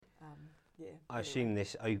I assume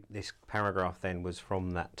this paragraph then was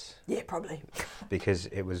from that. Yeah, probably. Because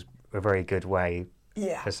it was a very good way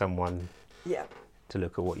Yeah. for someone Yeah. to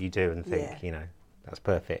look at what you do and think, Yeah. you know, that's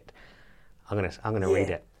perfect. I'm gonna read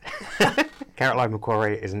it. Caroline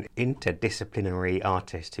Macquarie is an interdisciplinary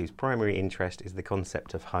artist whose primary interest is the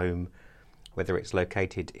concept of home, whether it's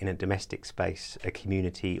located in a domestic space, a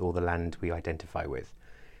community, or the land we identify with.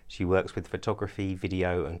 She works with photography,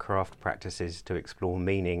 video, and craft practices to explore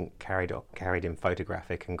meaning carried in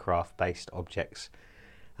photographic and craft-based objects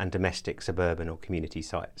and domestic, suburban, or community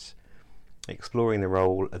sites. Exploring the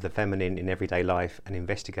role of the feminine in everyday life and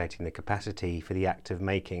investigating the capacity for the act of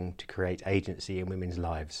making to create agency in women's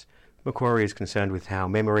lives. Macquarie is concerned with how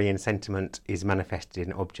memory and sentiment is manifested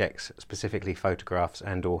in objects, specifically photographs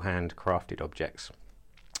and or handcrafted objects.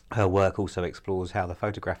 Her work also explores how the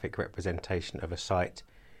photographic representation of a site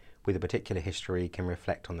with a particular history can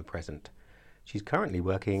reflect on the present. She's currently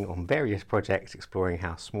working on various projects exploring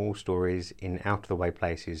how small stories in out-of-the-way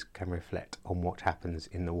places can reflect on what happens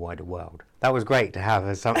in the wider world. That was great to have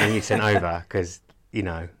as something you sent over, because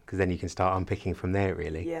then you can start unpicking from there,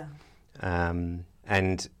 really. Yeah.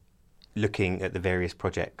 And looking at the various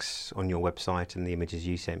projects on your website and the images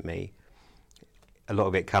you sent me, a lot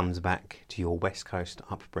of it comes back to your West Coast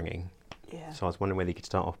upbringing. Yeah. So I was wondering whether you could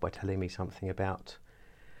start off by telling me something about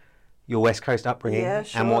your West Coast upbringing,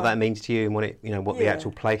 sure. and what that means to you, and what the Yeah.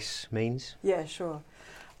 actual place means. Yeah, sure.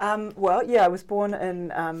 I was born in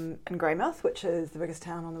Greymouth, which is the biggest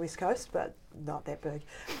town on the West Coast, but not that big.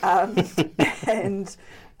 And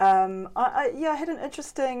I had an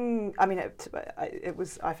interesting. I mean,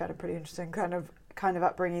 I found a pretty interesting kind of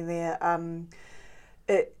upbringing there.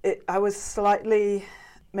 I was slightly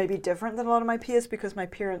maybe different than a lot of my peers because my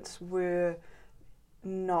parents were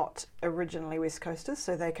not originally West Coasters,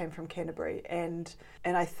 so they came from Canterbury, and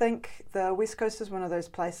I think the West Coast is one of those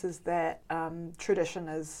places that tradition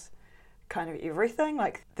is kind of everything.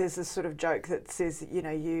 Like, there's this sort of joke that says,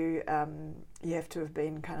 you have to have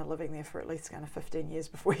been kind of living there for at least kind of 15 years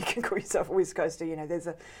before you can call yourself a West Coaster. There's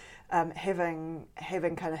a having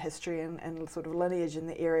kind of history and sort of lineage in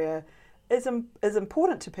the area is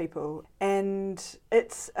important to people, and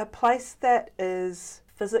it's a place that is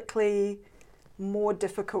physically more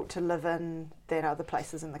difficult to live in than other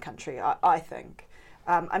places in the country, I think.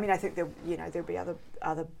 I think there'll be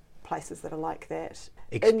other places that are like that.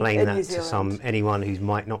 Explain in that New to Zealand. anyone who's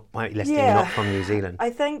might be listening not from New Zealand. I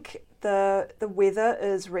think the weather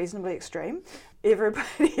is reasonably extreme.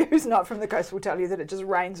 Everybody who's not from the coast will tell you that it just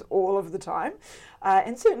rains all of the time,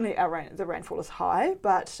 and certainly the rainfall is high,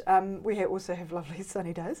 but we also have lovely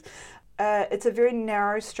sunny days. It's a very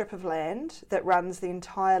narrow strip of land that runs the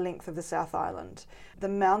entire length of the South Island. The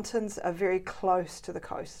mountains are very close to the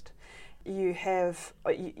coast. You have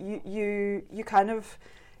you kind of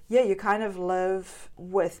live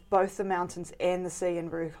with both the mountains and the sea in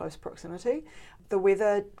very close proximity. The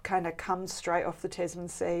weather kind of comes straight off the Tasman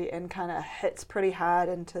Sea and kind of hits pretty hard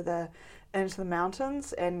into the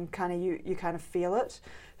mountains, and kind of you kind of feel it.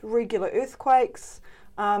 Regular earthquakes.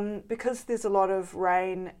 Because there's a lot of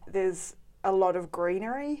rain, there's a lot of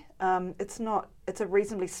greenery. It's a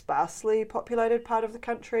reasonably sparsely populated part of the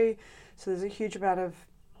country, so there's a huge amount of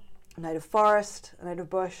native forest, native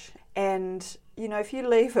bush, and if you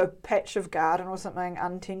leave a patch of garden or something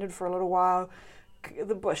untended for a little while,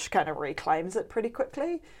 the bush kind of reclaims it pretty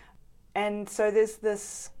quickly. And so there's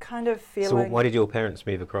this kind of feeling. So why did your parents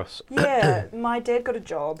move across? Yeah, my dad got a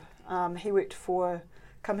job. He worked for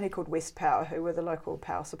company called West Power, who were the local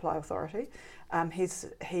power supply authority.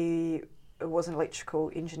 He was an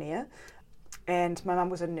electrical engineer, and my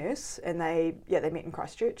mum was a nurse, and they met in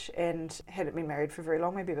Christchurch and hadn't been married for very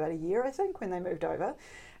long, maybe about a year, I think, when they moved over.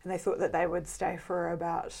 And they thought that they would stay for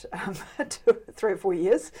about 3 or 4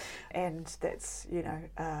 years, and that's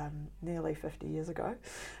nearly 50 years ago.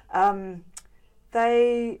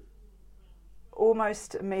 They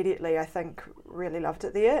almost immediately, I think, really loved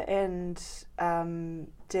it there, and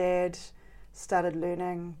Dad started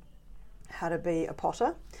learning how to be a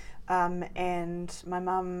potter, and my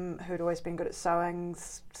mum, who'd always been good at sewing,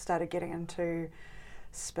 started getting into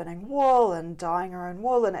spinning wool and dyeing her own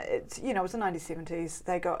wool, and it was the 1970s.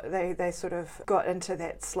 They sort of got into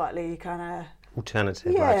that slightly kind of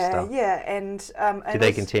alternative lifestyle. And did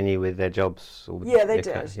they continue with their jobs? They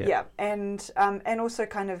did. And also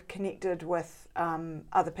kind of connected with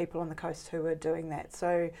other people on the coast who were doing that.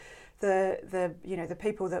 So the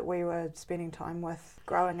people that we were spending time with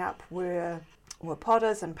growing up were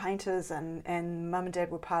potters and painters, and Mum and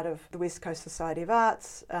Dad were part of the West Coast Society of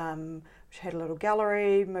Arts, which had a little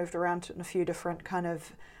gallery, moved around in a few different kind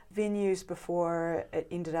of venues before it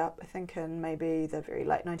ended up, I think in maybe the very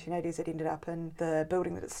late 1980s, it ended up in the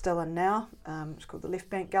building that it's still in now, which is called the Left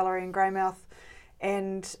Bank Gallery in Greymouth.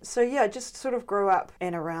 And so, yeah, just sort of grew up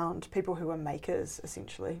and around people who were makers,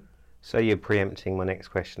 essentially. So you're preempting my next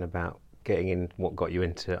question about getting in, what got you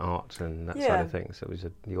into art and that side of things. It was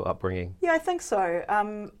your upbringing. Yeah, I think so.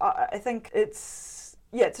 I think it's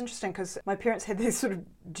interesting because my parents had these sort of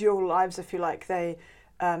dual lives, if you like.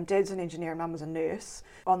 Dad's an engineer and mum was a nurse.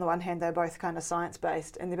 On the one hand, they're both kind of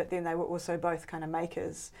science-based, but then they were also both kind of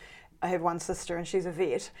makers. I have one sister and she's a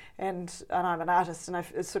vet, and I'm an artist, and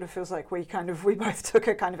it sort of feels like we both took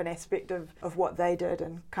a kind of an aspect of what they did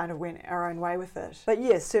and kind of went our own way with it. But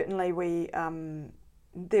yes, certainly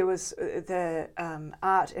there was the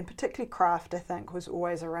art and particularly craft, I think, was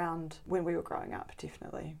always around when we were growing up,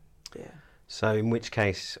 definitely. Yeah. So in which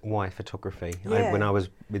case, why photography? Yeah. When I was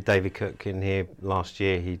with David Cook in here last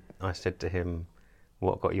year, I said to him,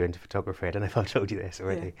 what got you into photography? I don't know if I told you this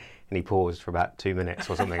already. Yeah. And he paused for about 2 minutes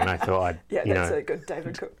or something, and I thought that's a good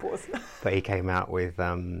David Cook pause. But he came out with,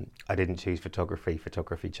 I didn't choose photography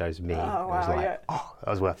chose me. Oh, wow, I was like, that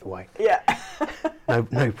was worth the wait. Yeah.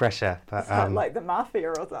 no pressure. But, it's like the mafia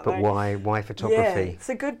or something. But why photography? Yeah, it's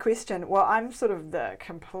a good question. Well, I'm sort of the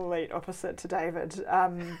complete opposite to David.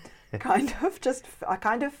 I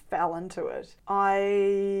kind of fell into it.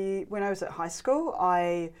 When I was at high school,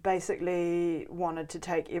 I basically wanted to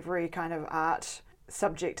take every kind of art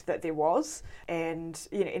subject that there was, and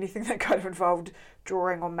anything that kind of involved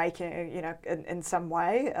drawing or making, in some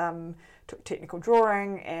way. Took technical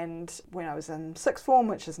drawing, and when I was in sixth form,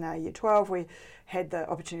 which is now year 12, we had the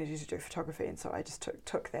opportunity to do photography, and so I just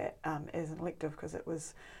took that as an elective because I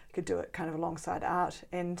could do it kind of alongside art,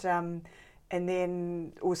 and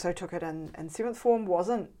then also took it in seventh form.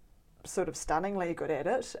 Wasn't sort of stunningly good at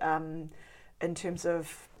it in terms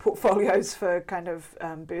of portfolios for kind of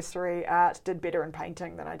bursary art. Did better in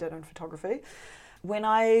painting than I did in photography. When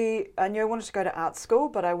I knew I wanted to go to art school,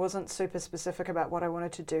 but I wasn't super specific about what I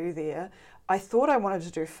wanted to do there. I thought I wanted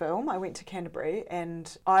to do film. I went to Canterbury,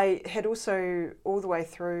 and I had also, all the way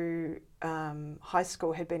through high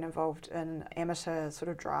school, had been involved in amateur sort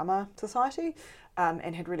of drama society,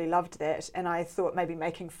 and had really loved that. And I thought maybe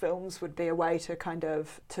making films would be a way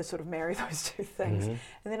to sort of marry those two things. Mm-hmm.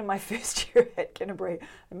 And then in my first year at Canterbury,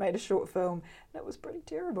 I made a short film, and it was pretty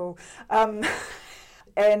terrible.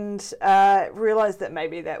 And realised that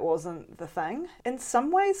maybe that wasn't the thing. In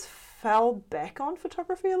some ways, fell back on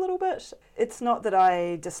photography a little bit. It's not that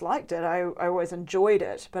I disliked it. I always enjoyed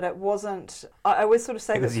it, but it wasn't. I always sort of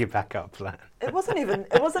say it was your backup plan. It wasn't even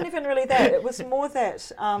really that. It was more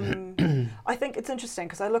that I think it's interesting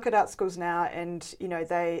because I look at art schools now, and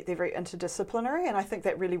they're very interdisciplinary, and I think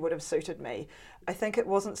that really would have suited me. I think it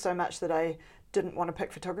wasn't so much that I didn't want to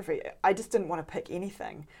pick photography. I just didn't want to pick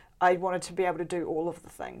anything. I wanted to be able to do all of the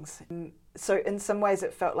things. And so in some ways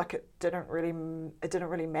it felt like it didn't really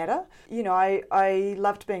matter. I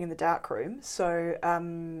loved being in the darkroom, so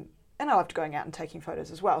and I loved going out and taking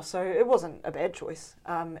photos as well. So it wasn't a bad choice.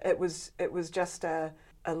 It was just a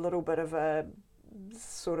little bit of a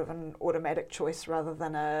sort of an automatic choice rather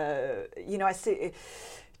than I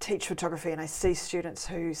teach photography, and I see students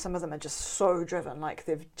who, some of them are just so driven, like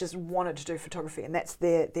they've just wanted to do photography, and that's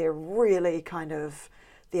their really kind of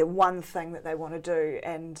their one thing that they want to do.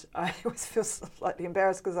 And I always feel slightly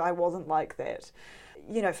embarrassed because I wasn't like that.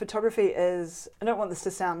 Photography is, I don't want this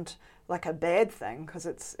to sound like a bad thing, because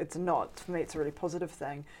it's not. For me, it's a really positive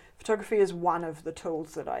thing. Photography is one of the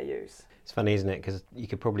tools that I use. It's funny, isn't it? Because you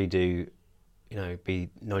could probably do, be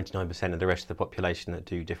 99% of the rest of the population that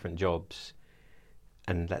do different jobs.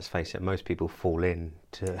 And let's face it, most people fall in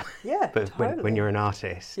to. Yeah, but totally. when you're an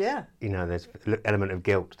artist, there's an element of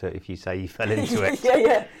guilt that if you say you fell into it.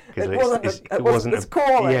 Yeah. It wasn't a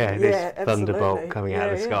calling. Yeah, this absolutely. thunderbolt coming out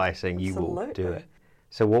of the sky saying you will do it.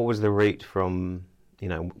 So what was the route from,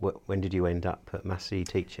 when did you end up at Massey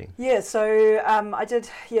teaching? Yeah, so I did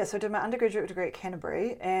my undergraduate degree at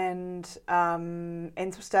Canterbury, and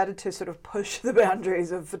started to sort of push the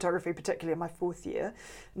boundaries of photography, particularly in my fourth year,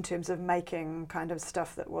 in terms of making kind of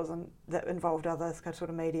stuff that involved other sort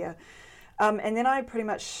of media. And then I pretty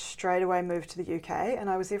much straight away moved to the UK, and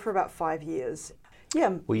I was there for about 5 years.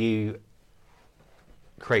 Yeah. Were you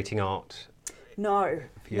creating art? No.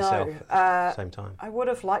 For yourself at the same time? I would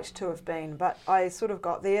have liked to have been, but I sort of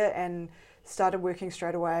got there and started working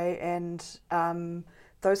straight away, and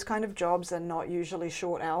those kind of jobs are not usually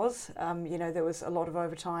short hours. There was a lot of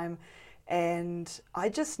overtime, and I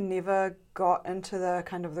just never got into the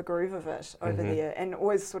kind of the groove of it over there, and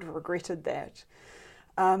always sort of regretted that.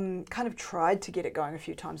 Kind of tried to get it going a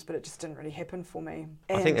few times, but it just didn't really happen for me.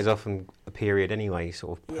 I think there's often a period anyway,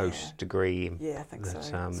 sort of post-degree. Yeah, I think so.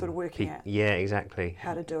 Sort of working out. Yeah, exactly.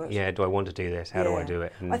 How to do it. Yeah, do I want to do this? How do I do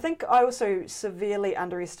it? I think I also severely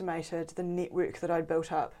underestimated the network that I'd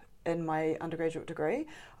built up in my undergraduate degree.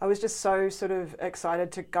 I was just so sort of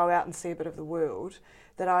excited to go out and see a bit of the world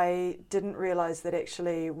that I didn't realise that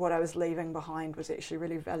actually what I was leaving behind was actually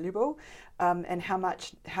really valuable, and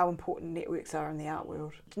how important networks are in the art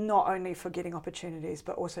world. Not only for getting opportunities,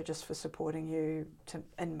 but also just for supporting you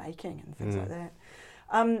in making and things like that.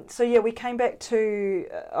 So yeah, we came back to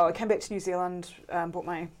I came back to New Zealand, brought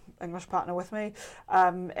my English partner with me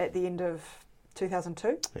at the end of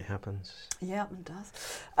 2002. It happens. Yeah, it does.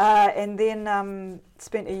 And then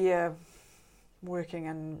spent a year working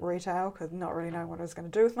in retail because not really knowing what I was going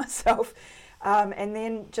to do with myself. And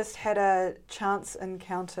then just had a chance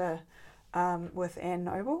encounter with Anne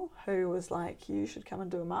Noble, who was like, you should come and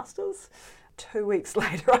do a master's. 2 weeks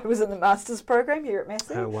later, I was in the master's program here at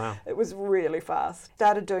Massey. Oh, wow. It was really fast.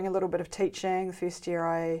 Started doing a little bit of teaching. The first year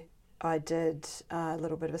I did a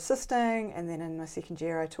little bit of assisting, and then in my second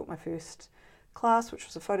year I taught my first class, which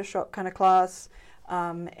was a Photoshop kind of class,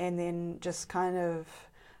 and then just kind of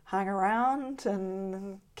hung around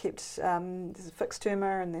and kept, there's a fixed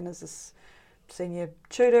termer, and then there's this senior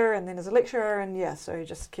tutor, and then as a lecturer, and yeah, so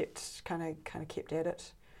just kept kind of kept at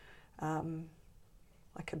it,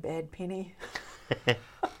 like a bad penny.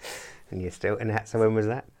 And you're still, and so when was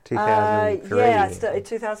that? 2003? Yeah,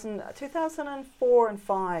 2004 and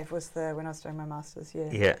 5 was when I was doing my masters.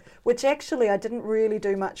 Yeah. Which actually I didn't really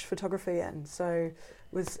do much photography in, so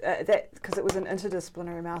was that because it was an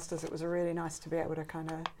interdisciplinary masters. It was really nice to be able to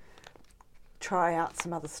kind of try out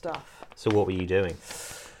some other stuff. So what were you doing?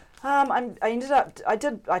 I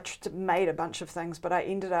made a bunch of things, but I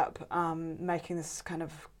ended up making this kind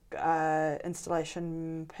of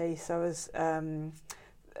installation piece. I was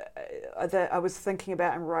thinking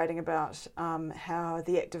about and writing about how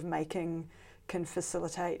the act of making can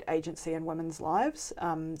facilitate agency in women's lives.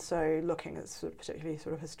 So looking at particularly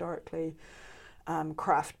sort of historically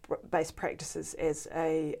craft-based practices as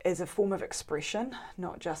a form of expression,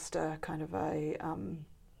 not just a kind of a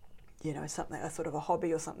something, a sort of a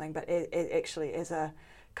hobby or something, but actually as a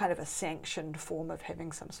kind of a sanctioned form of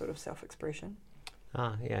having some sort of self-expression.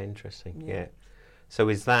 Ah, yeah, interesting. Yeah. So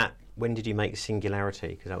when did you make Singularity?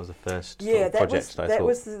 Because that was the first project I thought. That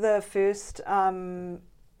was the first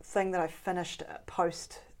thing that I finished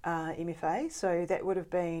post MFA. So that would have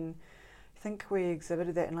been, I think we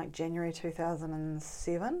exhibited that in like January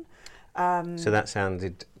 2007. So that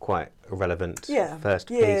sounded quite a relevant first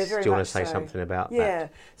piece. Very Do you want to much say something about that? Yeah,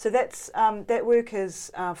 so that's that work is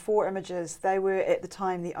 4 images. They were at the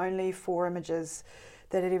time the only 4 images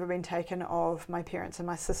that had ever been taken of my parents and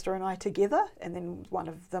my sister and I together, and then one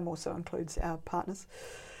of them also includes our partners.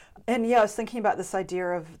 And yeah, I was thinking about this idea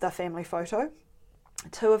of the family photo.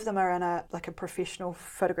 2 of them are in a professional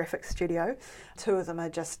photographic studio. 2 of them are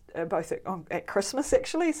just both at Christmas,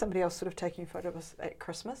 actually. Somebody else sort of taking photos at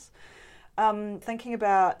Christmas. Thinking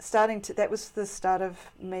about that was the start of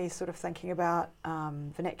me sort of thinking about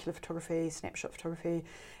vernacular photography, snapshot photography,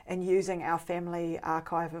 and using our family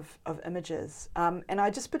archive of images. And I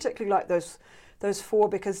just particularly like those 4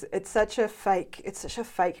 because it's such a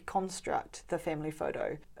fake construct, the family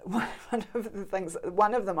photo. One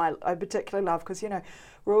of them I particularly love because,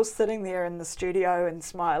 we're all sitting there in the studio and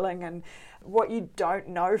smiling, and what you don't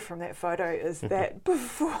know from that photo is that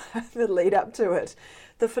before the lead up to it,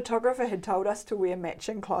 the photographer had told us to wear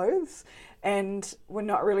matching clothes, and we're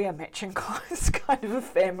not really a matching clothes kind of a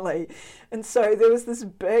family. And so there was this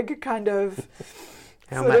big kind of...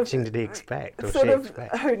 How matching did he expect, or she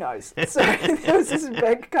expect? Who knows? So there was this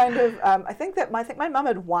big kind of... I think my mum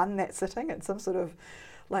had won that sitting at some sort of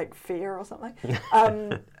like fair or something.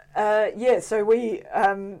 So we...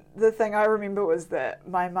 the thing I remember was that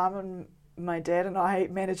my mum and my dad and I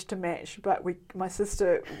managed to match, but my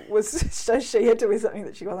sister was, so she had to wear something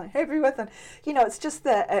that she wasn't happy with, and it's just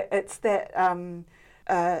that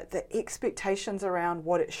the expectations around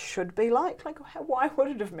what it should be like why would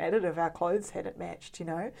it have mattered if our clothes hadn't matched,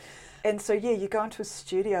 And so you go into a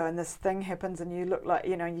studio and this thing happens and you look like,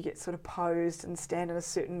 and you get sort of posed and stand in a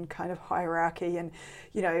certain kind of hierarchy, and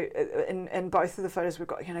in both of the photos we've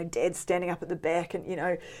got Dad standing up at the back, and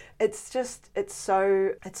it's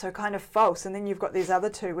so kind of false. And then you've got these other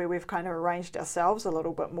 2 where we've kind of arranged ourselves a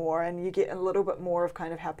little bit more, and you get a little bit more of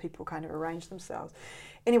kind of how people kind of arrange themselves.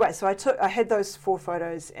 Anyway, so I had those 4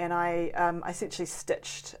 photos, and I essentially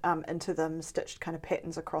stitched into them, kind of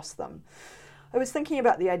patterns across them. I was thinking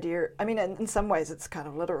about the idea, I mean, in some ways it's kind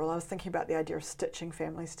of literal. I was thinking about the idea of stitching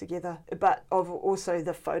families together, but of also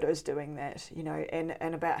the photos doing that, you know,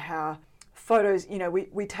 and about how photos, you know,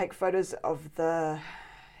 we take photos of the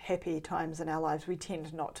happy times in our lives. We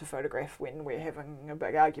tend not to photograph when we're having a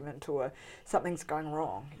big argument or something's going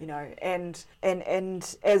wrong, you know, and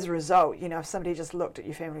as a result, you know, if somebody just looked at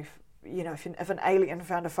your family, you know, if an alien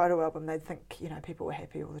found a photo album, they'd think, you know, people were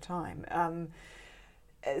happy all the time.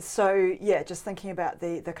 So yeah, just thinking about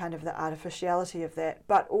the kind of the artificiality of that,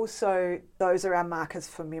 but also those are our markers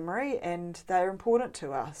for memory and they're important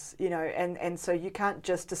to us, you know, and so you can't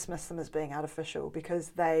just dismiss them as being artificial because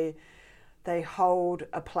they hold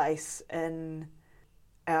a place in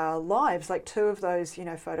our lives. Like 2 of those, you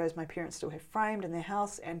know, photos my parents still have framed in their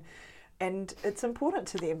house, and it's important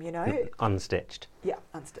to them, you know. Unstitched. Yeah,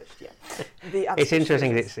 unstitched, yeah. It's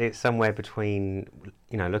interesting that it's somewhere between,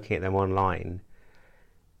 you know, looking at them online,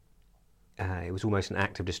 it was almost an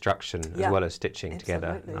act of destruction as well as stitching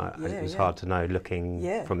together. It was hard to know,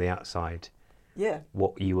 looking from the outside,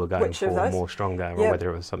 what you were going for, more stronger, or whether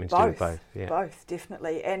it was something to do with both. Yeah. Both,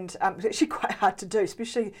 definitely. And it's actually quite hard to do,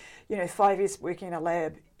 especially, you know, 5 years working in a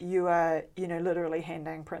lab, you are, you know, literally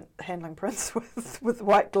handling prints with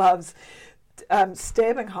white gloves.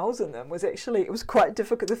 Stabbing holes in them was quite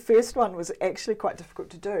difficult. The first one was actually quite difficult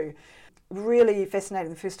to do. Really fascinating.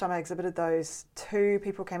 The first time I exhibited those, 2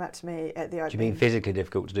 people came up to me at the opening. Do you mean physically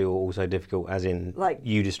difficult to do, or also difficult as in like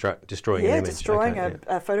you destroying an image? Destroying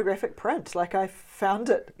a photographic print. Like I found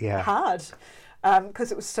it hard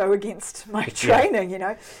because it was so against my training, you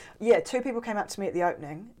know. Yeah, 2 people came up to me at the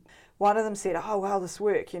opening. One of them said, "Oh wow, this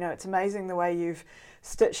work, you know, it's amazing the way you've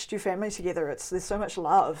stitched your family together. There's so much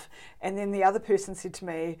love." And then the other person said to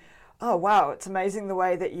me, "Oh wow, it's amazing the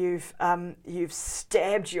way that you've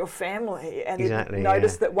stabbed your family." And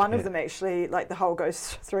noticed that one of them actually, like, the hole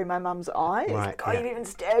goes through my mum's eye. Right, you've even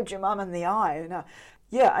stabbed your mum in the eye. And,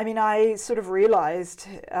 yeah, I mean, I sort of realised,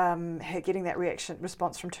 getting that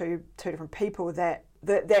response from two different people, that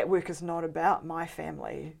work is not about my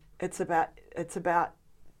family. It's about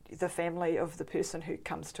the family of the person who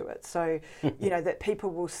comes to it. So, you know, that people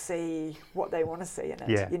will see what they want to see in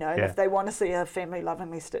it, you know, and if they want to see a family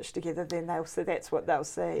lovingly stitched together, then that's what they'll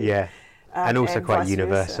see. Yeah. And also quite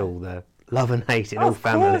universal, the love and hate in all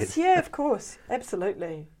families. Of course.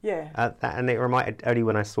 Absolutely. Yeah. And it reminded, only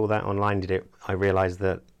when I saw that online I realised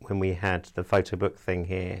that when we had the photo book thing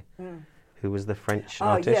here, who was the French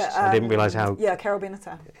artist? I didn't realise how... Yeah, Carol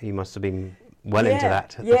Beneta. You must have been into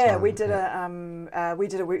that at the time. We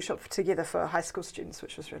did a workshop together for high school students,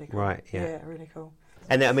 which was really cool. Right, yeah, really cool.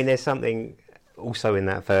 And I mean, there's something also in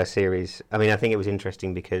that first series. I mean, I think it was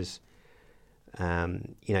interesting because, you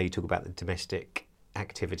know, you talk about the domestic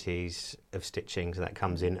activities of stitching, so that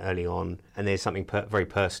comes in early on, and there's something very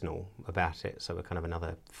personal about it. So we're kind of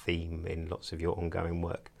another theme in lots of your ongoing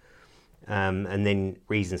work. And then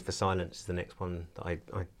Reasons for Silence is the next one that I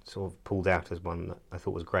sort of pulled out as one that I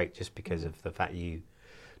thought was great, just because of the fact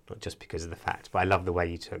not just because of the fact, but I love the way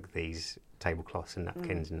you took these tablecloths and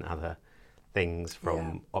napkins and other things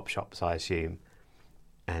from op shops, I assume,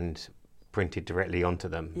 and printed directly onto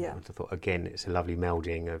them. Yeah. And I thought, again, it's a lovely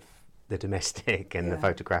melding of the domestic and the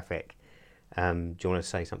photographic. Do you want to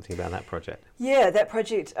say something about that project? Yeah, that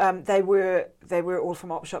project, they were all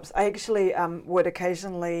from op shops. I actually would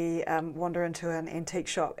occasionally wander into an antique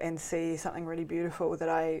shop and see something really beautiful that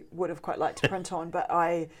I would have quite liked to print on, but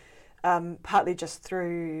I, partly just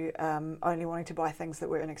through only wanting to buy things that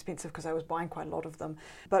were inexpensive because I was buying quite a lot of them,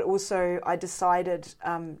 but also I decided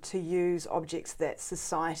to use objects that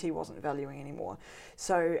society wasn't valuing anymore.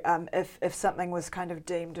 So if something was kind of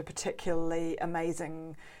deemed a particularly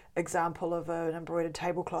amazing example of an embroidered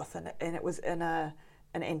tablecloth and it was in an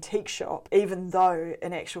antique shop, even though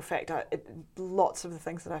in actual fact lots of the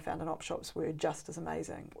things that I found in op shops were just as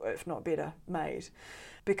amazing, if not better made,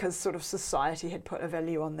 because sort of society had put a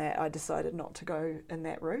value on that, I decided not to go in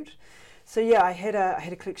that route. So yeah, I had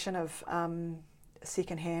a collection of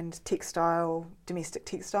secondhand domestic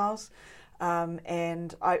textiles,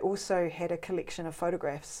 and I also had a collection of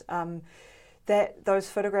photographs. Those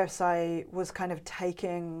photographs I was kind of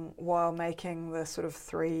taking while making the sort of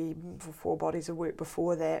 3 or 4 bodies of work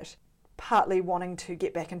before that, partly wanting to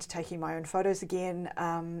get back into taking my own photos again,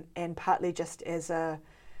 and partly just as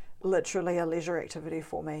literally a leisure activity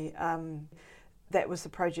for me. That was the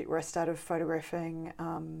project where I started photographing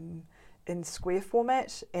in square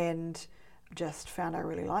format and just found I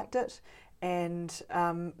really liked it, and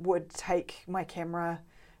would take my camera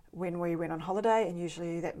when we went on holiday, and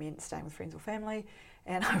usually that meant staying with friends or family,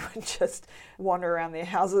 and I would just wander around their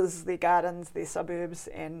houses, their gardens, their suburbs,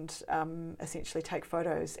 and essentially take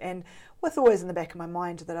photos. And with always in the back of my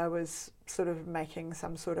mind that I was sort of making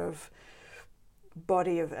some sort of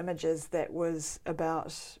body of images that was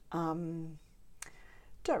about, don't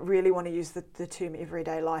really want to use the term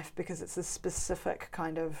everyday life because it's a specific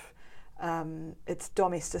kind of, it's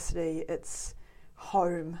domesticity, it's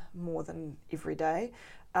home more than everyday.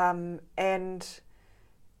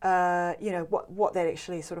 What that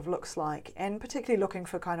actually sort of looks like, and particularly looking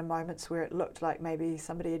for kind of moments where it looked like maybe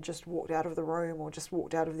somebody had just walked out of the room or just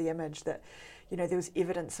walked out of the image, that, there was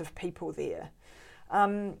evidence of people there.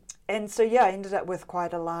 And so, I ended up with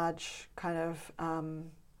quite a large kind of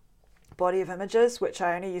body of images, which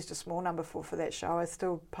I only used a small number for that show.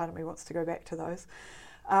 Part of me wants to go back to those.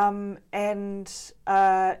 I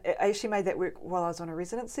actually made that work while I was on a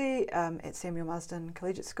residency at Samuel Marsden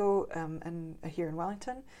Collegiate School here in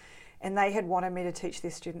Wellington, and they had wanted me to teach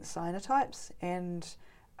their students cyanotypes, and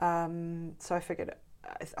so I figured,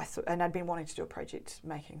 and I'd been wanting to do a project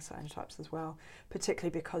making cyanotypes as well,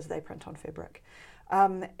 particularly because they print on fabric,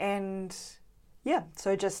 so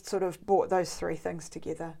just sort of brought those three things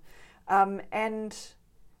together,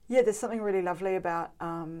 there's something really lovely about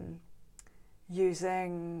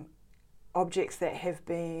using objects that have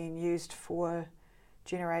been used for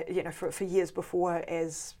years before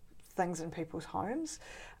as things in people's homes.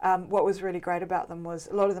 What was really great about them was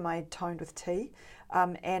a lot of them I toned with tea,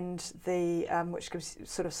 and the which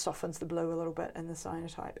sort of softens the blue a little bit in the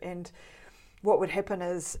cyanotype. And what would happen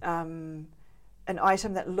is an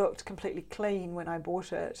item that looked completely clean when I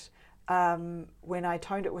bought it, when I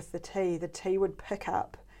toned it with the tea would pick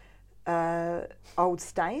up old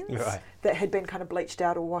stains that had been kind of bleached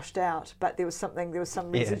out or washed out, but there was some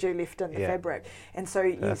residue left in the fabric, and so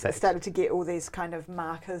you started to get all these kind of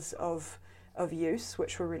markers of use,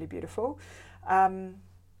 which were really beautiful. And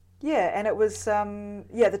it was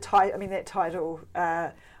that title.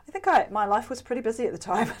 I think my life was pretty busy at the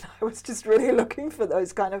time, and I was just really looking for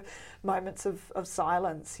those kind of moments of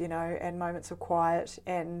silence, and moments of quiet,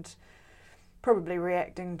 and probably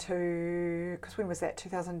reacting to, because when was that,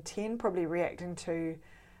 2010, probably reacting to,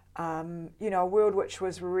 a world which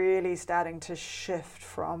was really starting to shift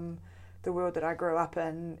from the world that I grew up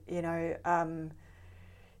in,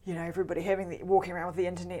 everybody walking around with the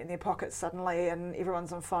internet in their pockets suddenly, and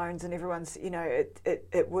everyone's on phones, and everyone's,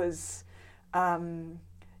 it was,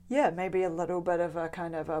 maybe a little bit of a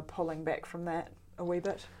kind of a pulling back from that a wee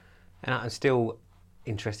bit. And I'm still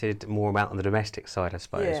interested more about on the domestic side, I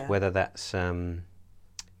suppose, whether that's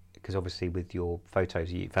because obviously with your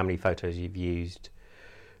photos, family photos, you've used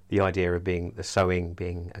the idea of the sewing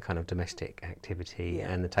being a kind of domestic activity,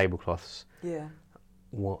 and the tablecloths. Yeah.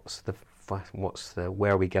 What's the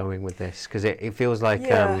where are we going with this? Because it feels like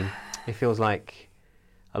a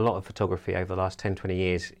lot of photography over the last 10-20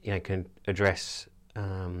 years, can address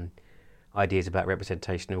ideas about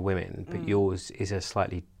representation of women, but yours is a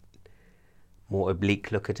slightly more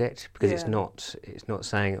oblique look at it, because it's not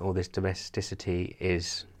saying this domesticity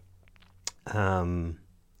is women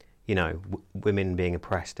being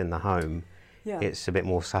oppressed in the home. It's a bit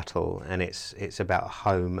more subtle, and it's about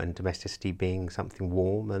home and domesticity being something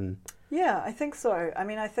warm. And I think so. I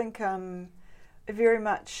mean, I think very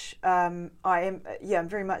much I'm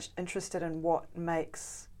very much interested in what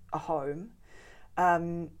makes a home,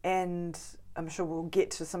 and I'm sure we'll get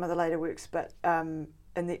to some of the later works, but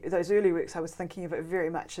in those early works, I was thinking of it very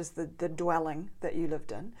much as the dwelling that you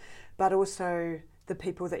lived in, but also the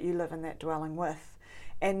people that you live in that dwelling with.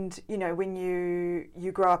 And when you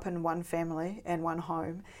grow up in one family and one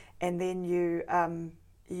home, and then you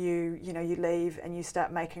leave and you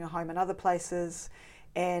start making a home in other places,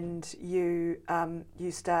 and you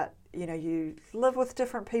start you live with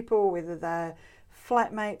different people, whether they're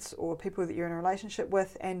flatmates or people that you're in a relationship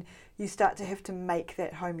with, and you start to have to make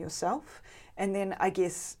that home yourself. And then I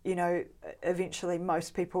guess, eventually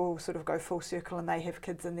most people sort of go full circle and they have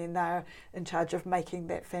kids, and then they're in charge of making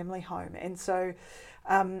that family home. And so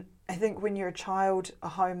I think when you're a child,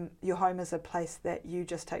 your home is a place that you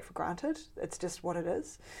just take for granted. It's just what it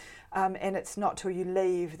is. And it's not till you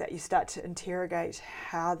leave that you start to interrogate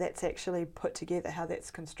how that's actually put together, how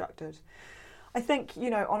that's constructed. I think,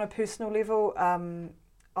 on a personal level, when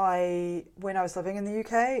I was living in the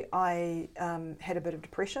UK, I had a bit of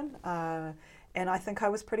depression, and I think I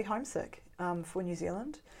was pretty homesick for New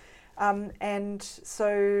Zealand. And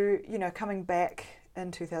so, coming back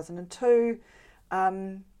in 2002,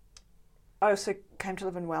 I also came to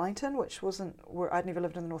live in Wellington, which wasn't where I'd never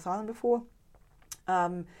lived in the North Island before.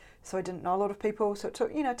 So I didn't know a lot of people. So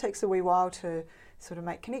it takes a wee while to sort of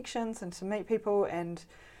make connections and to meet people. And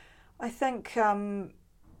I think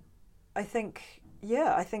I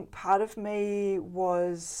think part of me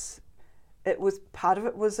was, part of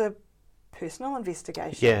it was a personal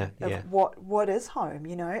investigation of what is home,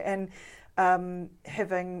 and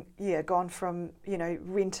having gone from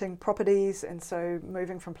renting properties, and so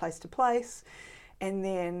moving from place to place, and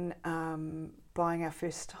then buying our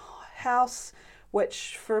first house,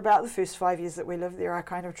 which for about the first 5 years that we lived there, I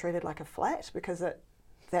kind of treated like a flat, because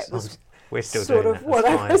we're still sort of what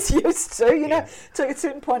I was used to, To a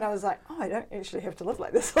certain point, I was like, oh, I don't actually have to live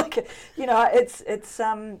like this. Like, I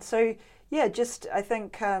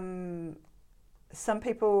think some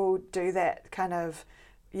people do that kind of,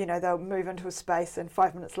 they'll move into a space and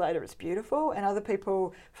 5 minutes later it's beautiful, and other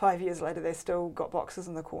people 5 years later they've still got boxes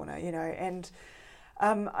in the corner, and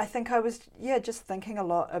I think I was just thinking a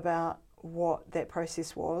lot about what that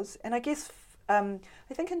process was, and I guess. I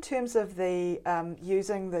think in terms of the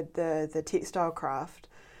using the textile craft,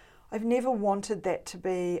 I've never wanted that to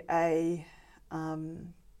be a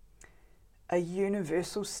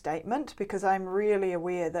universal statement, because I'm really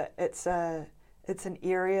aware that it's an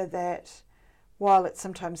area that, while it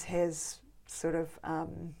sometimes has sort of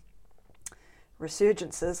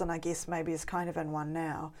resurgences, and I guess maybe is kind of in one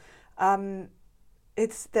now,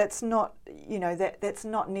 that's not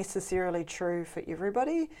necessarily true for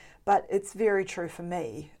everybody, but it's very true for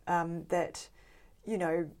me, that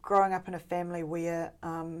growing up in a family where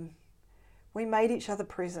we made each other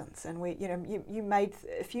presents, and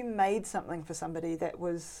if you made something for somebody, that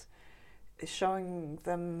was showing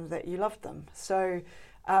them that you loved them. So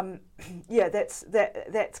that's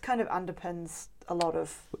kind of underpins a lot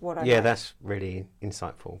of what I make. That's really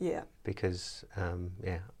insightful. Yeah, because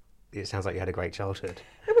it sounds like you had a great childhood.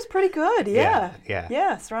 It was pretty good, yeah.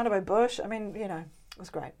 Yeah. Surrounded by bush. I mean, it was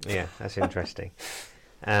great. Yeah, that's interesting.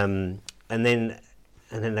 And then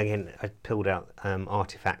again, I pulled out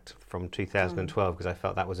Artifact from 2012 because I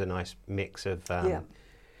felt that was a nice mix of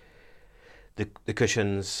the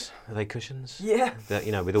cushions. Are they cushions? Yeah. That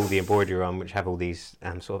with all the embroidery on, which have all these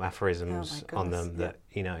sort of aphorisms on them that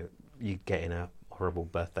you get in a horrible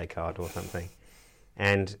birthday card or something.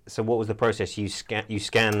 And so, what was the process? You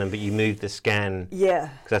scan them, but you moved the scan. Yeah.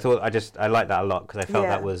 Because I liked that a lot, because I felt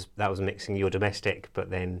that was mixing your domestic, but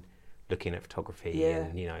then looking at photography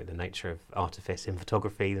and the nature of artifice in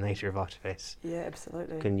photography, the nature of artifice. Yeah,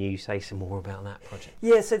 absolutely. Can you say some more about that project?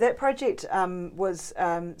 Yeah. So that project was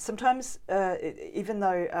sometimes, even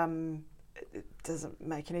though it doesn't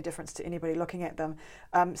make any difference to anybody looking at them,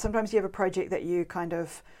 sometimes you have a project that you kind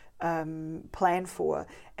of plan for,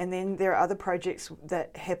 and then there are other projects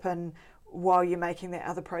that happen while you're making that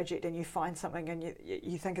other project, and you find something and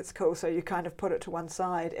you think it's cool, so you kind of put it to one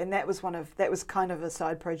side. And that was kind of a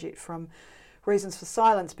side project from Reasons for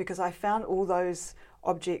Silence, because I found all those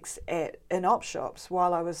objects in op shops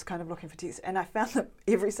while I was kind of looking for text, and I found that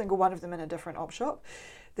every single one of them in a different op shop.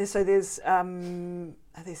 There's 7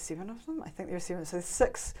 of them? I think there are 7. So there's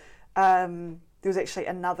 6. There was actually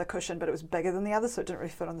another cushion, but it was bigger than the other, so it didn't really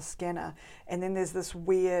fit on the scanner. And then there's this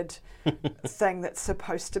weird thing that's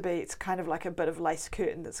supposed to be, it's kind of like a bit of lace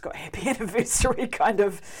curtain that's got happy anniversary kind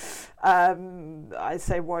of, I'd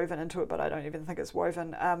say woven into it, but I don't even think it's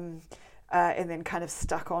woven. And then kind of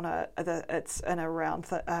stuck on it's in a round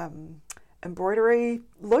embroidery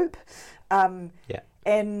loop. And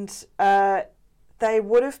they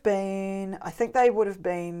would have been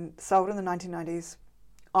sold in the 1990s.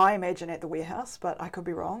 I imagine at the warehouse, but I could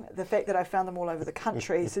be wrong. The fact that I found them all over the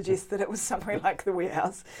country suggests that it was somewhere like the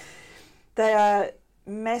warehouse. They are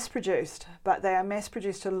mass-produced, but they are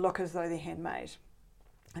mass-produced to look as though they're handmade.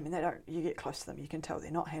 I mean, you get close to them, you can tell they're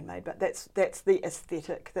not handmade, but that's the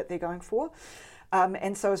aesthetic that they're going for.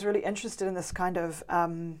 And so I was really interested in this kind of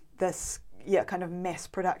kind of mass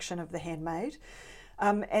production of the handmade.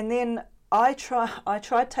 And then I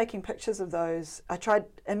tried taking pictures of those. I tried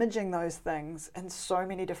imaging those things in so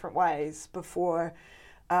many different ways before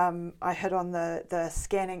I hit on the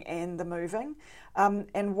scanning and the moving.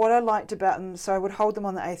 And what I liked about them, so I would hold them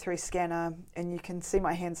on the A3 scanner, and you can see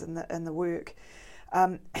my hands in the work.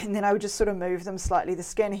 And then I would just sort of move them slightly. The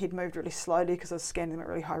scanner head moved really slowly because I was scanning them at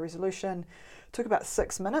really high resolution. It took about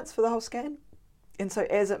 6 minutes for the whole scan. And so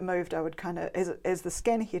as it moved, I would kind of, as the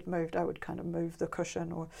scanner head moved, I would kind of move the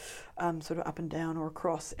cushion or sort of up and down or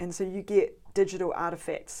across. And so you get digital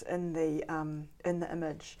artifacts in the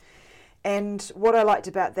image. And what I liked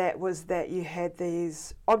about that was that you had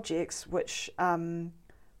these objects which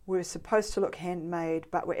were supposed to look handmade,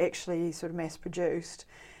 but were actually sort of mass-produced.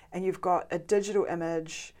 And you've got a digital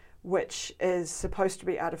image which is supposed to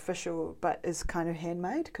be artificial, but is kind of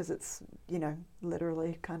handmade because it's,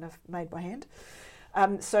 literally kind of made by hand.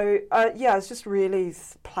 I was just really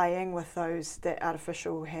playing with that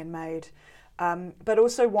artificial handmade, but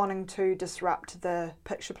also wanting to disrupt the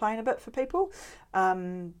picture plane a bit for people.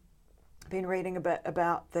 Been reading a bit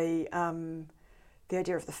about the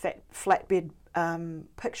idea of the flatbed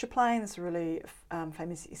picture plane. It's a really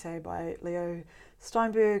famous essay by Leo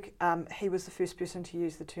Steinberg. He was the first person to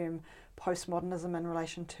use the term postmodernism in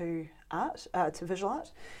relation to art, to visual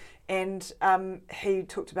art. And he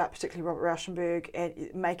talked about, particularly Robert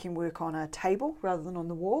Rauschenberg, making work on a table rather than on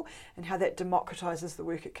the wall, and how that democratises the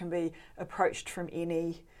work. It can be approached from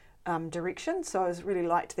any direction. So I really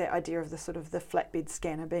liked that idea of the sort of the flatbed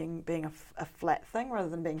scanner being a flat thing rather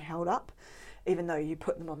than being held up, even though you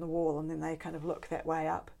put them on the wall and then they kind of look that way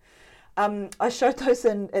up. I showed those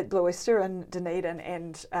at Blue Oyster in Dunedin,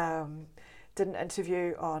 and did an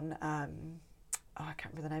interview on, I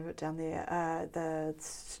can't remember the name of it down there, the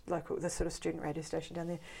sort of student radio station down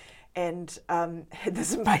there, and had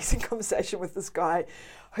this amazing conversation with this guy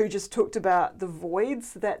who just talked about the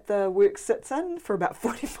voids that the work sits in for about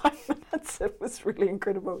 45 minutes. It was really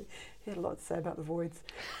incredible. He had a lot to say about the voids.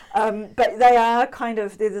 But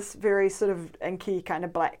they're this very sort of inky kind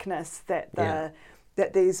of blackness that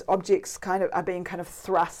these objects kind of are being kind of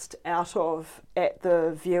thrust out of at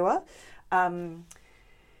the viewer. Out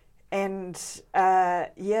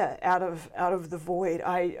of the void.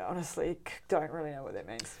 I honestly don't really know what that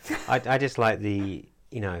means. I just like they're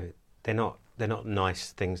not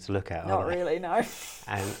nice things to look at. Not really, no.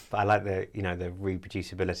 But I like the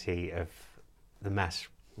reproducibility of the mass,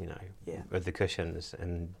 of the cushions,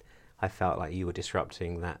 and I felt like you were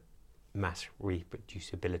disrupting that mass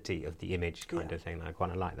reproducibility of the image kind of thing. I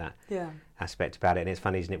quite like that aspect about it. And it's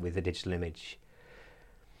funny, isn't it, with the digital image?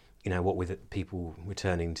 What with people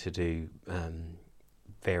returning to do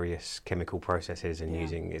various chemical processes and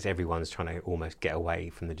everyone's trying to almost get away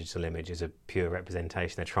from the digital image as a pure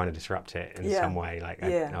representation. They're trying to disrupt it in some way.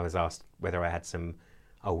 I was asked whether I had some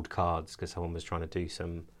old cards because someone was trying to do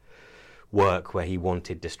some work where he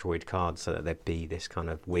wanted destroyed cards so that there'd be this kind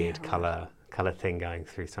of weird colour thing going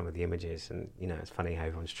through some of the images. And it's funny how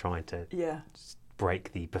everyone's trying to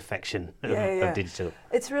break the perfection of digital.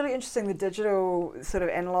 It's really interesting, the digital sort of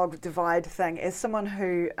analog divide thing. As someone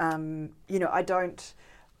who, I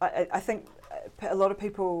think a lot of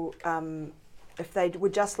people, if they were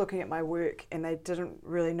just looking at my work and they didn't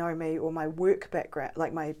really know me or my work background,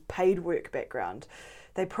 like my paid work background,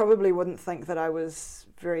 they probably wouldn't think that I was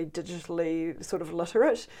very digitally sort of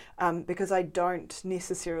literate, because I don't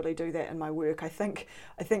necessarily do that in my work. I think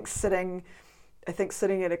sitting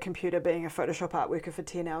at a computer being a Photoshop art worker for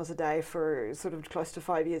 10 hours a day for sort of close to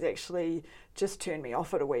 5 years actually just turned me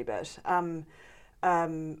off it a wee bit. I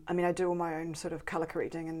do all my own sort of colour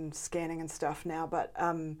correcting and scanning and stuff now, but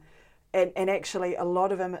and actually a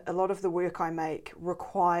lot of the work I make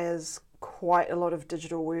requires quite a lot of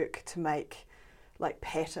digital work to make like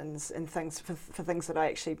patterns and things for things that I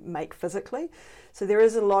actually make physically. So there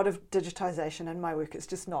is a lot of digitization in my work. It's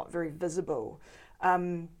just not very visible.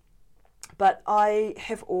 But I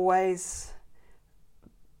have always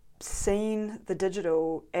seen the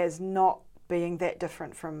digital as not being that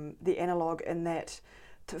different from the analog in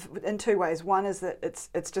two ways. One is that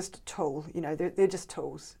it's just a tool, they're just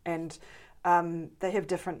tools, and they have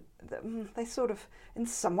different, they sort of, in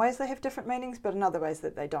some ways they have different meanings, but in other ways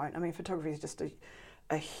that they don't. I mean, photography is just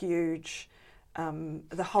a huge,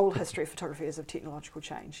 the whole history of photography is of technological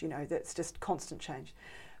change, that's just constant change.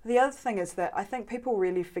 The other thing is that I think people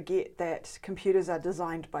really forget that computers are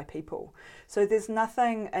designed by people. So there's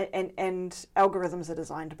nothing, and algorithms are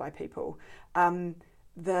designed by people.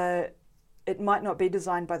 It might not be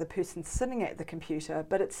designed by the person sitting at the computer,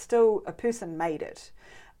 but it's still, a person made it.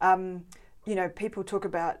 People talk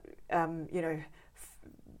about,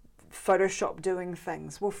 Photoshop doing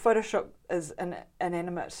things. Well, Photoshop is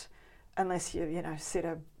inanimate unless you, set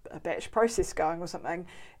a batch process going or something.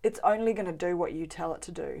 It's only going to do what you tell it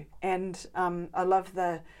to do. And I love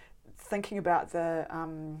thinking about the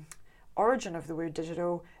origin of the word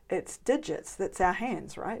digital. It's digits, that's our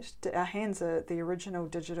hands, right? Our hands are the original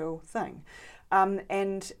digital thing.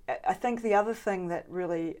 And I think the other thing that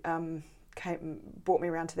really brought me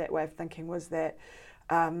around to that way of thinking was that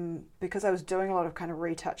because I was doing a lot of kind of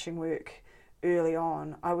retouching work early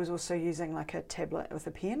on, I was also using like a tablet with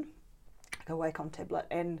a pen, like a Wacom tablet,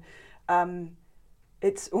 and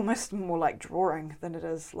it's almost more like drawing than it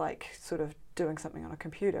is like sort of doing something on a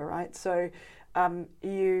computer, right? So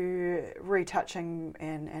you retouching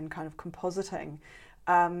and kind of compositing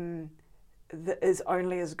is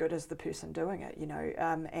only as good as the person doing it,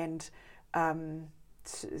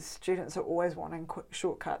 students are always wanting quick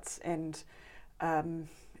shortcuts, and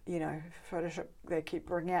Photoshop, they keep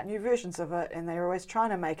bringing out new versions of it, and they're always trying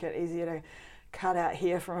to make it easier to cut out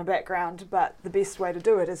here from a background, but the best way to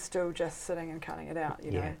do it is still just sitting and cutting it out,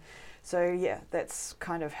 you know. So yeah, that's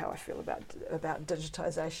kind of how I feel about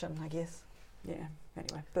digitization, I guess. Yeah.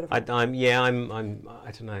 Anyway, bit of. I don't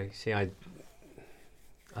know. See, I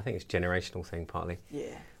think it's a generational thing partly.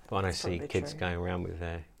 Yeah. But when I see kids going around with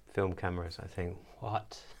their film cameras, I think,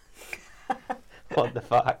 what? What the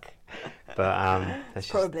fuck? But that's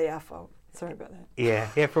probably our fault. Sorry about that. Yeah,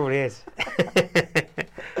 probably is.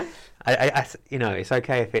 I it's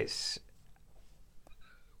okay if it's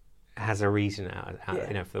has a reason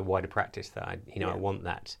for the wider practice that I want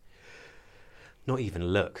that. Not even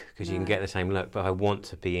look, because you can get the same look, but I want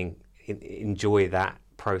to enjoy that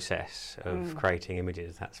process of creating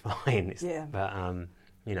images. That's fine. But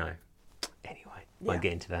anyway, I'll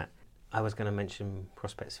get into that. I was going to mention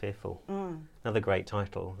Prospects Fearful. Another great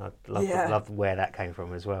title. I love where that came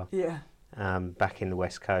from as well. Yeah. Back in the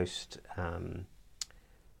West Coast.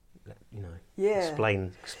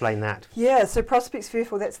 Explain that. Yeah. So Prospects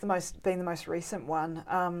Fearful. That's been the most recent one.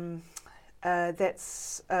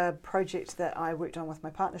 That's a project that I worked on with my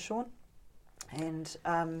partner Sean, and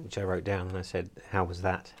which I wrote down and I said, "How was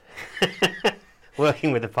that?"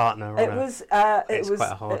 Working with a partner. It was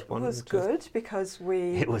quite a hard one. It was good because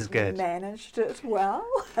we managed it well.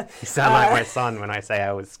 You sound like my son when I say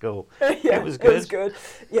I was school. Yeah, it was good. It was good.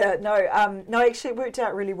 Yeah, no, actually it worked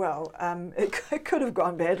out really well. It could have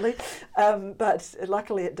gone badly, but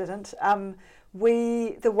luckily it didn't. The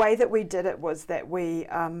way that we did it was that we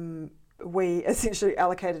essentially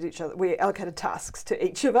allocated tasks to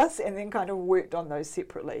each of us and then kind of worked on those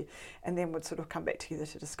separately, and then would sort of come back together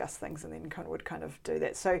to discuss things, and then would do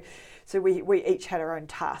that. So we each had our own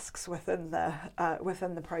tasks within the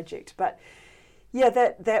project. But yeah,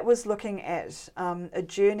 that was looking at a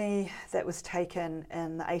journey that was taken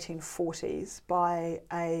in the 1840s by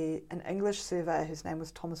an English surveyor whose name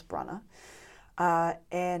was Thomas Brunner,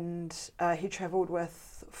 and he travelled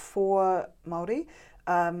with 4 Māori.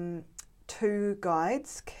 2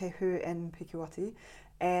 guides, Kehu and Pikiwati,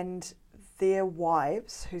 and their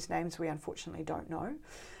wives, whose names we unfortunately don't know.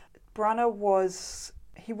 Brunner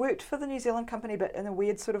he worked for the New Zealand company, but in a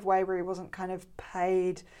weird sort of way where he wasn't kind of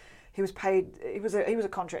paid. He was a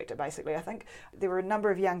contractor, basically, I think. There were a number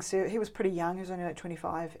of he was pretty young, he was only like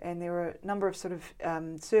 25, and there were a number of sort of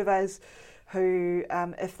surveyors who,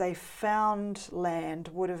 if they found land,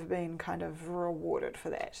 would have been kind of rewarded for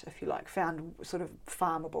that, if you like, found sort of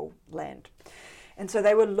farmable land. And so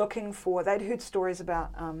they were they'd heard stories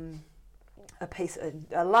about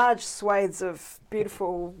a large swathes of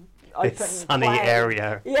beautiful open sunny plain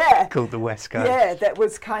area called the West Coast. Yeah, that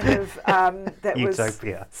was kind of, that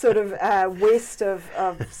Utopia. Was sort of west of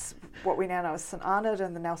what we now know as St Arnaud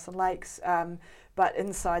and the Nelson Lakes, but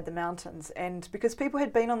inside the mountains. And because people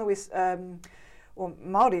had been on the West, or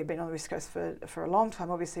Māori had been on the West Coast for a long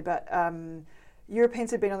time, obviously, but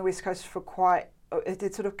Europeans had been on the West Coast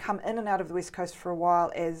they'd sort of come in and out of the West Coast for a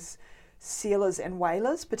while as sealers and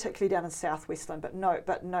whalers, particularly down in southwestland, but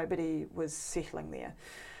nobody was settling there.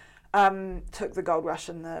 Took the gold rush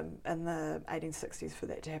in the 1860s for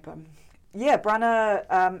that to happen. Yeah, Brunner,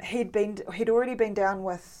 he'd already been down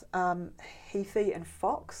with Heathy and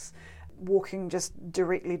Fox, walking just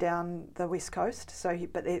directly down the west coast. So, he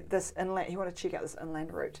wanted to check out this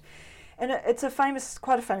inland route, and it's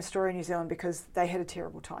quite a famous story in New Zealand because they had a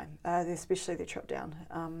terrible time, especially their trip down.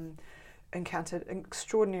 Encountered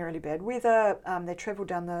extraordinarily bad weather. They travelled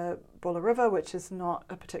down the Buller River, which is not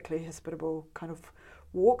a particularly hospitable kind of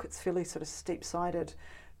walk. It's fairly sort of steep-sided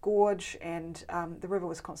gorge, and the river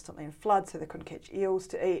was constantly in flood, so they couldn't catch eels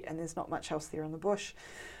to eat, and there's not much else there in the bush.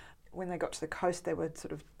 When they got to the coast, they were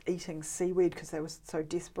sort of eating seaweed because they were so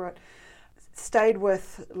desperate. Stayed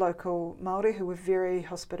with local Māori who were very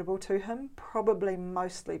hospitable to him, probably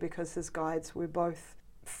mostly because his guides were both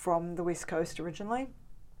from the West Coast originally,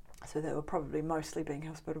 so they were probably mostly being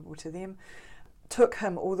hospitable to them. Took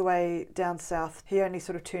him all the way down south. He only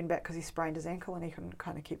sort of turned back because he sprained his ankle and he couldn't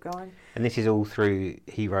kind of keep going. And this is all through,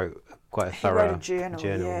 he wrote quite a thorough... He wrote a journal.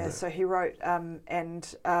 Yeah. So he wrote,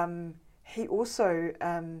 and he also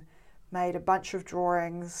made a bunch of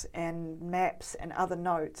drawings and maps and other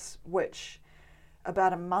notes, which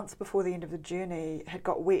about a month before the end of the journey had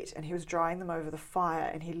got wet, and he was drying them over the fire,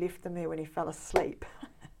 and he left them there when he fell asleep.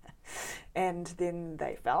 And then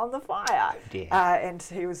they fell on the fire. And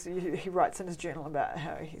he writes in his journal about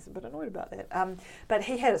how he's a bit annoyed about that. But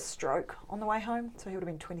he had a stroke on the way home, so he would have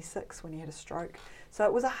been 26 when he had a stroke. So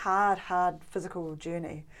it was a hard physical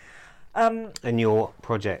journey. And your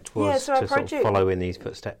project was so our to sort of project- follow in these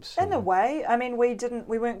footsteps? In a way, I mean, we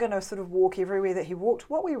weren't going to sort of walk everywhere that he walked.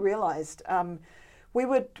 What we realised, we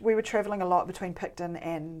were travelling a lot between Picton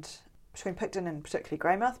and particularly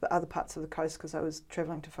Greymouth, but other parts of the coast because I was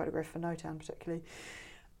travelling to photograph for No Town particularly.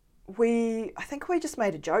 I think we just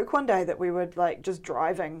made a joke one day that we were like just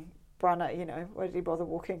driving Brunner, you know, why did he bother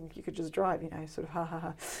walking? You could just drive, you know, sort of ha ha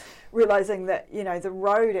ha. Realising that, you know, the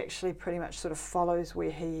road actually pretty much sort of follows where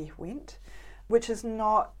he went, which is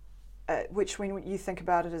not, which when you think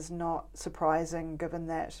about it is not surprising given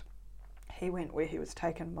that he went where he was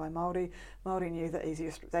taken by Māori. Māori knew the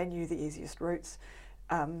easiest routes.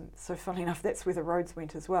 So funnily enough, that's where the roads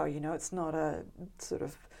went as well. You know, it's not a sort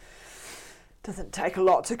of, doesn't take a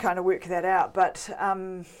lot to kind of work that out. But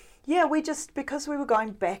yeah, because we were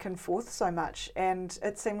going back and forth so much and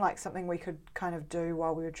it seemed like something we could kind of do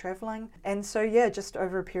while we were travelling. And so, yeah, just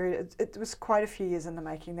over a period, it was quite a few years in the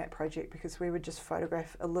making, that project, because we would just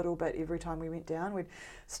photograph a little bit every time we went down. We'd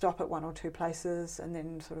stop at one or two places and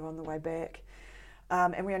then sort of on the way back.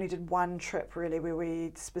 And we only did one trip really where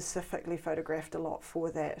we specifically photographed a lot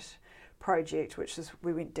for that project, which is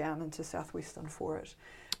we went down into southwestern for it.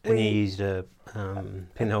 And you used a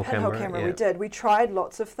pinhole camera? Yeah. We did. We tried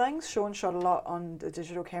lots of things. Sean shot a lot on the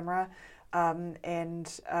digital camera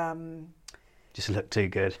just looked too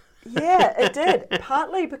good. Yeah, it did.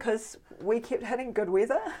 Partly because we kept hitting good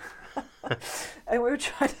weather. And we were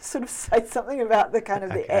trying to sort of say something about the kind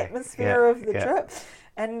of the atmosphere of the trip.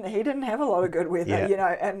 And he didn't have a lot of good weather, you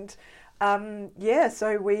know. And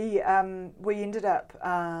so we ended up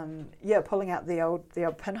pulling out the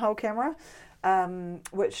old pinhole camera,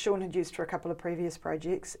 which Sean had used for a couple of previous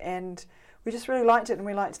projects, and we just really liked it, and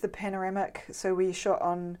we liked the panoramic. So we shot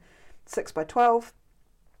on 6x12.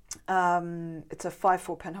 It's a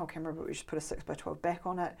 5.4 pinhole camera, but we just put a 6x12 back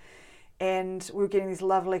on it, and we were getting these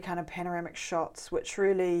lovely kind of panoramic shots, which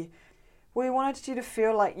really we wanted you to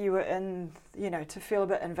feel like you were in, you know, to feel a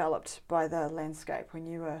bit enveloped by the landscape when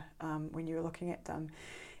you were looking at them.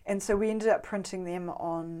 And so we ended up printing them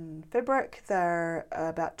on fabric. They're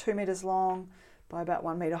about 2 metres long by about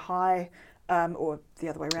 1 metre high, or the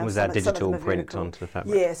other way around. Was that digital print onto the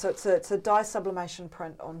fabric? Yeah, so it's a dye sublimation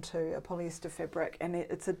print onto a polyester fabric, and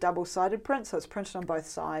it's a double-sided print, so it's printed on both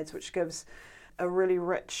sides, which gives a really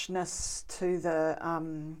richness to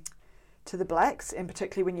the blacks, and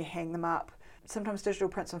particularly when you hang them up. Sometimes digital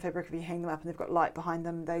prints on fabric, if you hang them up and they've got light behind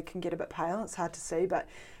them, they can get a bit pale. It's hard to see, but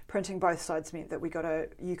printing both sides meant that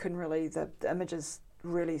the images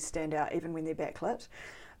really stand out even when they're backlit.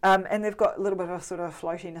 And they've got a little bit of a sort of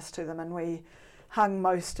floatiness to them, and we hung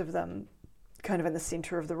most of them kind of in the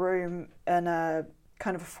centre of the room in a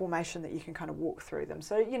kind of a formation that you can kind of walk through them.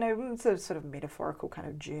 So, you know, it's a sort of metaphorical kind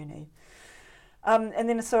of journey. So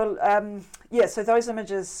those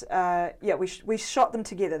images, we shot them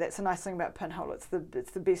together. That's the nice thing about Pinhole. It's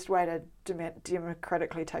the best way to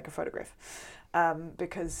democratically take a photograph,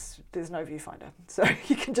 because there's no viewfinder. So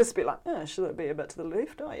you can just be like, should it be a bit to the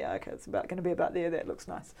left? Oh yeah, okay, it's going to be about there. That looks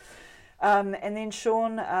nice. And then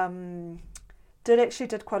Sean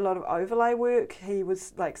did quite a lot of overlay work. He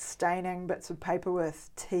was like staining bits of paper with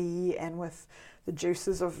tea and with the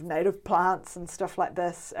juices of native plants and stuff like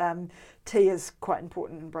this. Tea is quite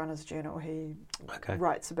important in Brunner's journal. He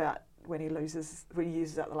writes about when he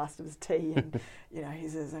uses up the last of his tea, and you know, he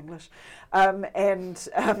says English.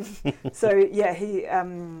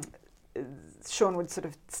 Sean would sort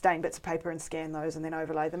of stain bits of paper and scan those and then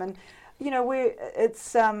overlay them. And you know,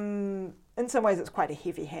 it's in some ways it's quite a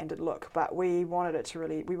heavy-handed look, but we wanted them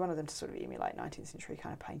to sort of emulate 19th century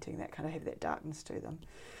kind of painting, that kind of have that darkness to them.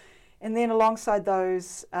 And then alongside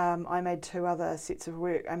those, I made 2 other sets of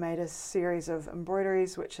work. I made a series of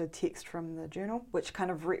embroideries, which are text from the journal, which kind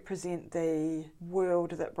of represent the world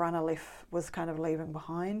that Brunner was kind of leaving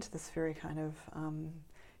behind, this very kind of,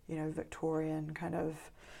 Victorian kind of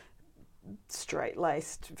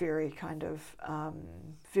straight-laced, very kind of,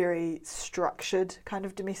 very structured kind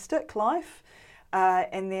of domestic life.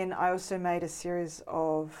 And then I also made a series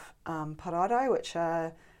of pararai, which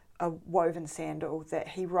are a woven sandal that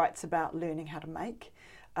he writes about learning how to make.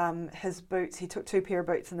 His boots, he took 2 pair of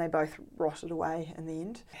boots and they both rotted away in the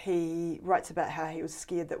end. He writes about how he was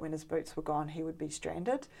scared that when his boots were gone he would be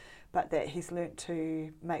stranded, but that he's learnt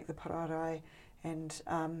to make the pararai, and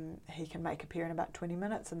he can make a pair in about 20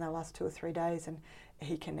 minutes and they'll last 2 or 3 days, and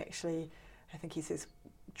he can actually, I think he says,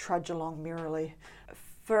 trudge along merrily.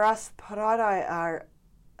 For us, pararai are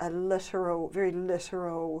a very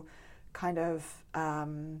literal kind of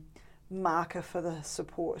marker for the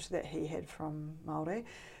support that he had from Māori.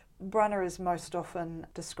 Brunner is most often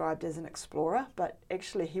described as an explorer, but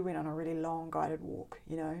actually he went on a really long guided walk.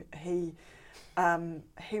 You know, he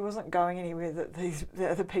wasn't going anywhere that the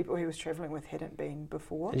other people he was travelling with hadn't been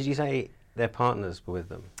before. And did you say their partners were with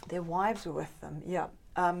them? Their wives were with them, yeah.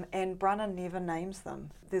 And Brunner never names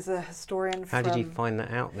them. There's a historian How did you find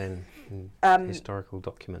that out then in historical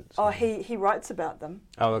documents? Oh, he writes about them.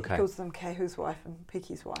 Oh, okay. He calls them Kehu's wife and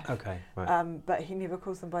Peki's wife. Okay, right. But he never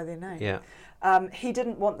calls them by their name. Yeah. He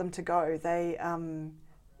didn't want them to go.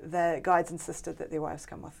 The guides insisted that their wives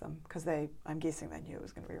come with them because I'm guessing they knew it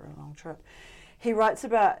was going to be a really long trip. He writes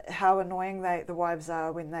about how annoying the wives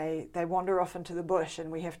are when they wander off into the bush and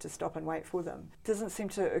we have to stop and wait for them. It doesn't seem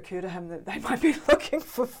to occur to him that they might be looking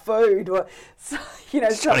for food or,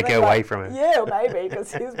 just trying to get away from him. Yeah, maybe,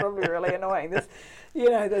 because he's probably really annoying.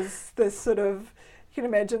 There's this sort of, you can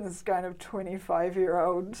imagine this kind of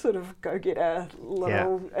 25-year-old sort of go-getter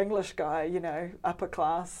little English guy, upper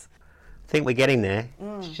class. I think we're getting there.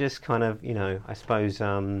 It's just kind of, I suppose...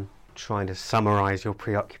 trying to summarise your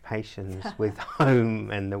preoccupations with home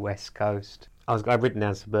and the West Coast. I've written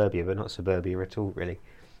down suburbia, but not suburbia at all, really.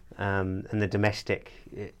 And the domestic.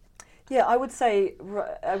 Yeah, I would say.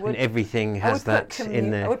 And everything has that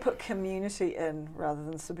in there. I would put community in rather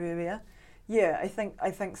than suburbia. Yeah, I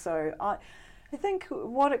think so. I think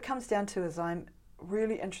what it comes down to is I'm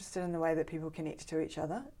really interested in the way that people connect to each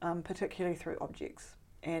other, particularly through objects.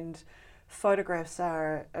 And photographs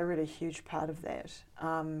are a really huge part of that.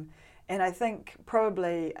 And I think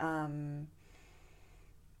probably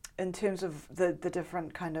in terms of the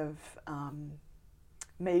different kind of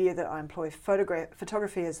media that I employ,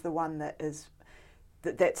 photography is the one that's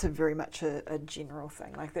a very much a general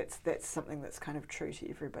thing. Like that's something that's kind of true to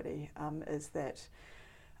everybody, is that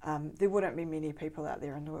there wouldn't be many people out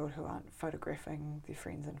there in the world who aren't photographing their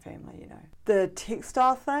friends and family, The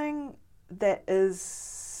textile thing, that is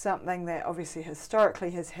something that obviously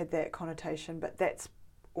historically has had that connotation, but that's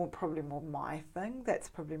probably more my thing. That's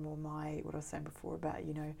probably more what I was saying before about,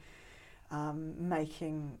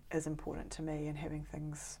 making is important to me and having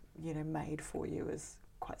things, made for you is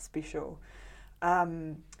quite special.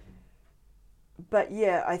 But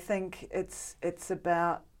yeah, I think it's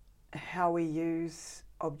about how we use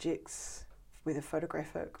objects, whether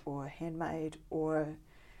photographic or handmade or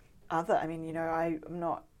other. I mean, I'm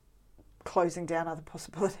not closing down other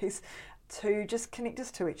possibilities, to just connect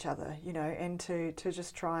us to each other, and to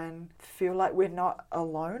just try and feel like we're not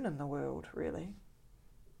alone in the world, really.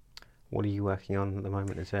 What are you working on at the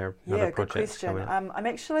moment? Is there another project? Good question. I'm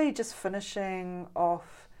actually just finishing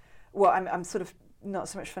off, well, I'm sort of not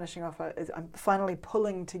so much finishing off, I'm finally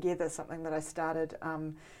pulling together something that I started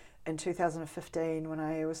in 2015 when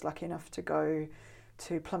I was lucky enough to go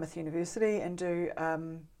to Plymouth University and do a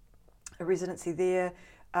residency there.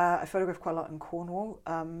 I photographed quite a lot in Cornwall,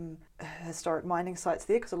 historic mining sites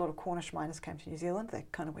there, because a lot of Cornish miners came to New Zealand. They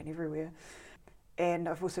kind of went everywhere. And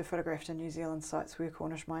I've also photographed in New Zealand sites where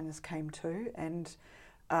Cornish miners came to. And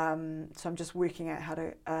so I'm just working out how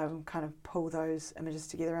to kind of pull those images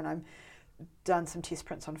together. And I've done some test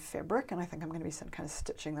prints on fabric, and I think I'm going to be kind of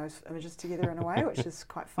stitching those images together in a way, which is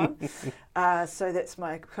quite fun. So that's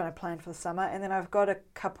my kind of plan for the summer. And then I've got a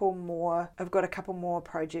couple more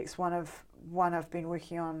projects. One I've been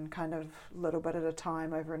working on kind of a little bit at a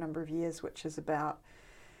time over a number of years, which is about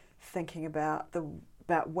thinking about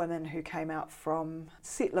women who came out from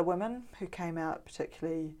settler women who came out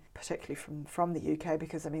particularly from the UK,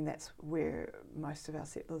 because I mean that's where most of our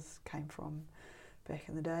settlers came from back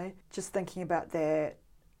in the day. Just thinking about that,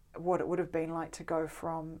 what it would have been like to go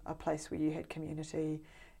from a place where you had community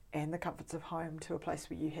and the comforts of home to a place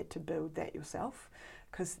where you had to build that yourself,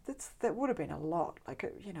 because that would have been a lot. Like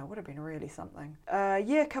it, would have been really something.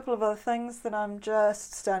 A couple of other things that I'm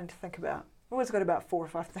just starting to think about. I've always got about 4 or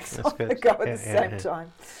 5 things on the go at the same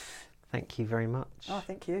time. Thank you very much. Oh,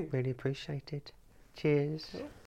 thank you. Really appreciate it. Cheers. Cool.